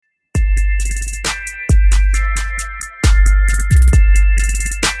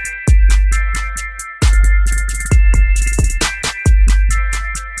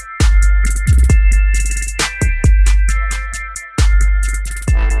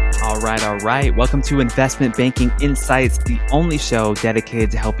All right. Welcome to Investment Banking Insights, the only show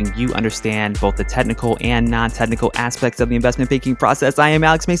dedicated to helping you understand both the technical and non-technical aspects of the investment banking process. I am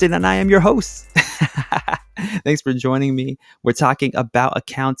Alex Mason and I am your host. Thanks for joining me. We're talking about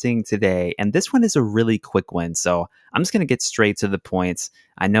accounting today, and this one is a really quick one. So I'm just going to get straight to the points.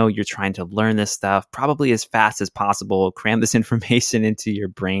 I know you're trying to learn this stuff probably as fast as possible, cram this information into your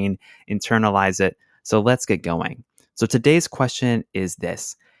brain, internalize it. So let's get going. So today's question is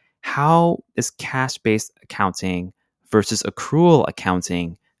this: how does cash-based accounting versus accrual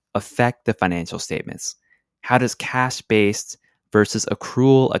accounting affect the financial statements? How does cash-based versus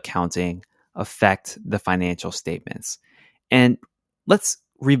accrual accounting affect the financial statements? And let's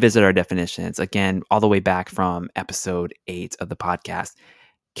revisit our definitions again, all the way back from episode 8 of the podcast.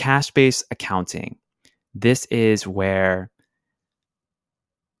 Cash-based accounting. This is where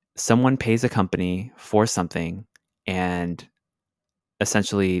someone pays a company for something, and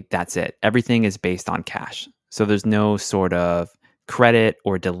essentially that's it. Everything is based on cash. So there's no sort of credit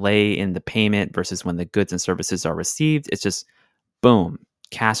or delay in the payment versus when the goods and services are received. It's just boom,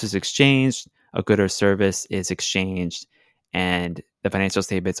 cash is exchanged, a good or service is exchanged, and the financial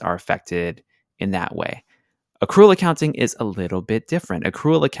statements are affected in that way. Accrual accounting is a little bit different.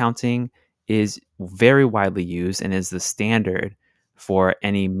 Accrual accounting is very widely used and is the standard for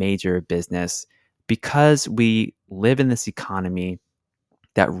any major business because we live in this economy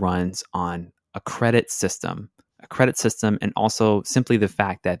that runs on a credit system, and also simply the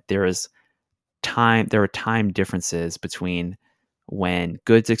fact that there are time differences between when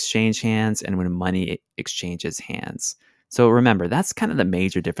goods exchange hands and when money exchanges hands. So remember, that's kind of the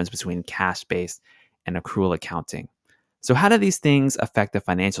major difference between cash-based and accrual accounting. So how do these things affect the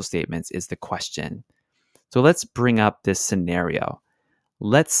financial statements is the question. So let's bring up this scenario.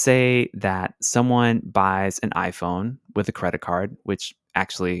 Let's say that someone buys an iPhone with a credit card, which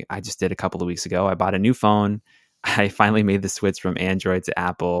actually I just did a couple of weeks ago. I bought a new phone. I finally made the switch from Android to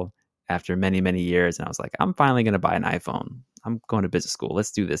Apple after many, many years. And I was like, I'm finally going to buy an iPhone. I'm going to business school.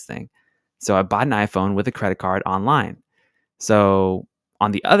 Let's do this thing. So I bought an iPhone with a credit card online. So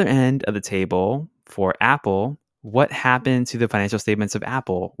on the other end of the table for Apple, what happened to the financial statements of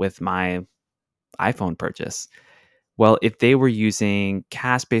Apple with my iPhone purchase? Well, if they were using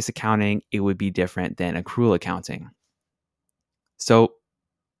cash-based accounting, it would be different than accrual accounting. So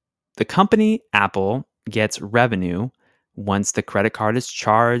the company, Apple, gets revenue once the credit card is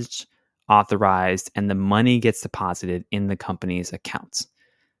charged, authorized, and the money gets deposited in the company's accounts.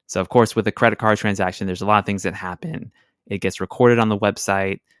 So, of course, with a credit card transaction, there's a lot of things that happen. It gets recorded on the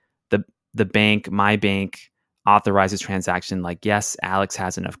website. The bank, my bank, authorizes transaction like, yes, Alex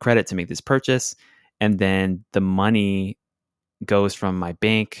has enough credit to make this purchase. And then the money goes from my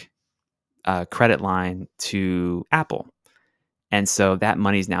bank credit line to Apple. And so that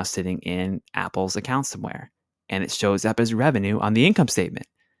money is now sitting in Apple's account somewhere. And it shows up as revenue on the income statement.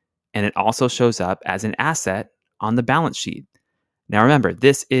 And it also shows up as an asset on the balance sheet. Now remember,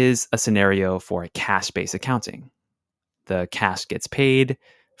 this is a scenario for a cash-based accounting. The cash gets paid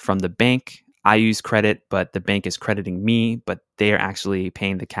from the bank. I use credit, but the bank is crediting me, but they are actually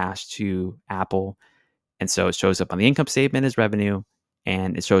paying the cash to Apple. And so it shows up on the income statement as revenue,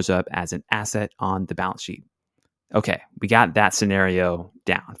 and it shows up as an asset on the balance sheet. Okay, we got that scenario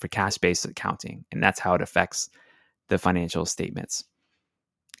down for cash-based accounting, and that's how it affects the financial statements.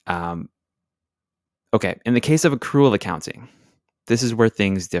 Okay, in the case of accrual accounting, this is where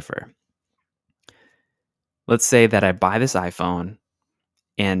things differ. Let's say that I buy this iPhone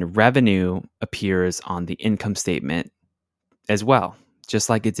and revenue appears on the income statement as well, just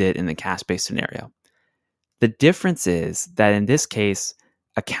like it did in the cash-based scenario. The difference is that in this case,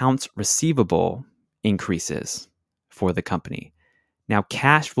 accounts receivable increases for the company. Now,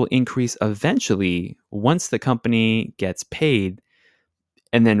 cash will increase eventually once the company gets paid.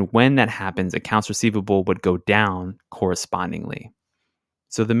 And then when that happens, accounts receivable would go down correspondingly.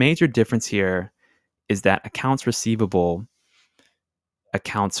 So the major difference here is that accounts receivable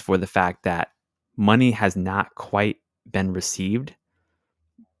accounts for the fact that money has not quite been received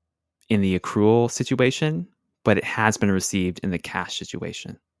in the accrual situation, but it has been received in the cash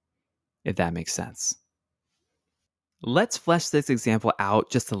situation, if that makes sense. Let's flesh this example out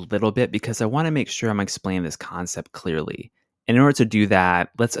just a little bit because I want to make sure I'm explaining this concept clearly. And in order to do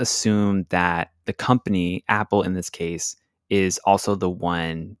that, let's assume that the company, Apple in this case, is also the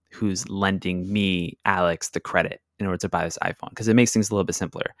one who's lending me, Alex, the credit in order to buy this iPhone, because it makes things a little bit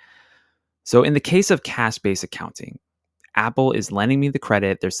simpler. So in the case of cash-based accounting, Apple is lending me the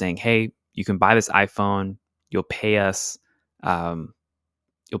credit. They're saying, hey, you can buy this iPhone. You'll pay us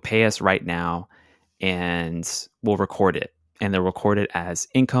right now, and we'll record it and they'll record it as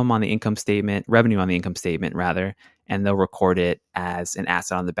income on the income statement, revenue on the income statement rather, and they'll record it as an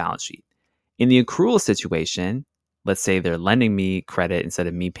asset on the balance sheet. In the accrual situation, let's say they're lending me credit instead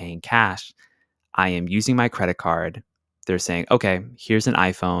of me paying cash. I am using my credit card. They're saying, okay, here's an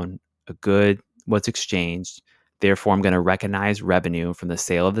iPhone, a good, what's exchanged. Therefore, I'm going to recognize revenue from the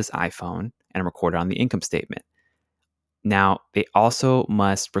sale of this iPhone and record it on the income statement. Now, they also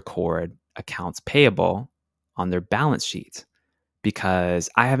must record accounts payable on their balance sheet because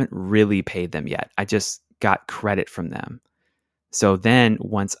I haven't really paid them yet. I just got credit from them. So then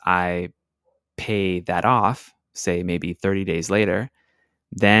once I pay that off, say maybe 30 days later,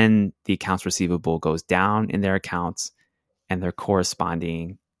 then the accounts receivable goes down in their accounts and their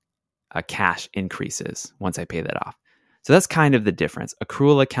corresponding cash increases once I pay that off. So that's kind of the difference.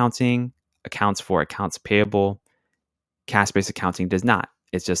 Accrual accounting accounts for accounts payable. Cash-based accounting does not.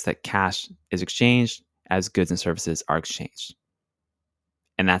 It's just that cash is exchanged as goods and services are exchanged.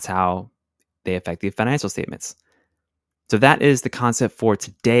 And that's how they affect the financial statements. So that is the concept for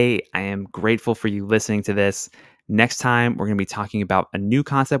today. I am grateful for you listening to this. Next time, we're going to be talking about a new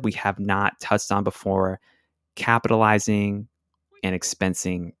concept we have not touched on before, capitalizing and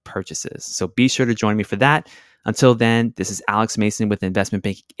expensing purchases. So be sure to join me for that. Until then, this is Alex Mason with Investment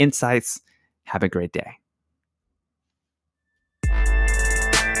Banking Insights. Have a great day.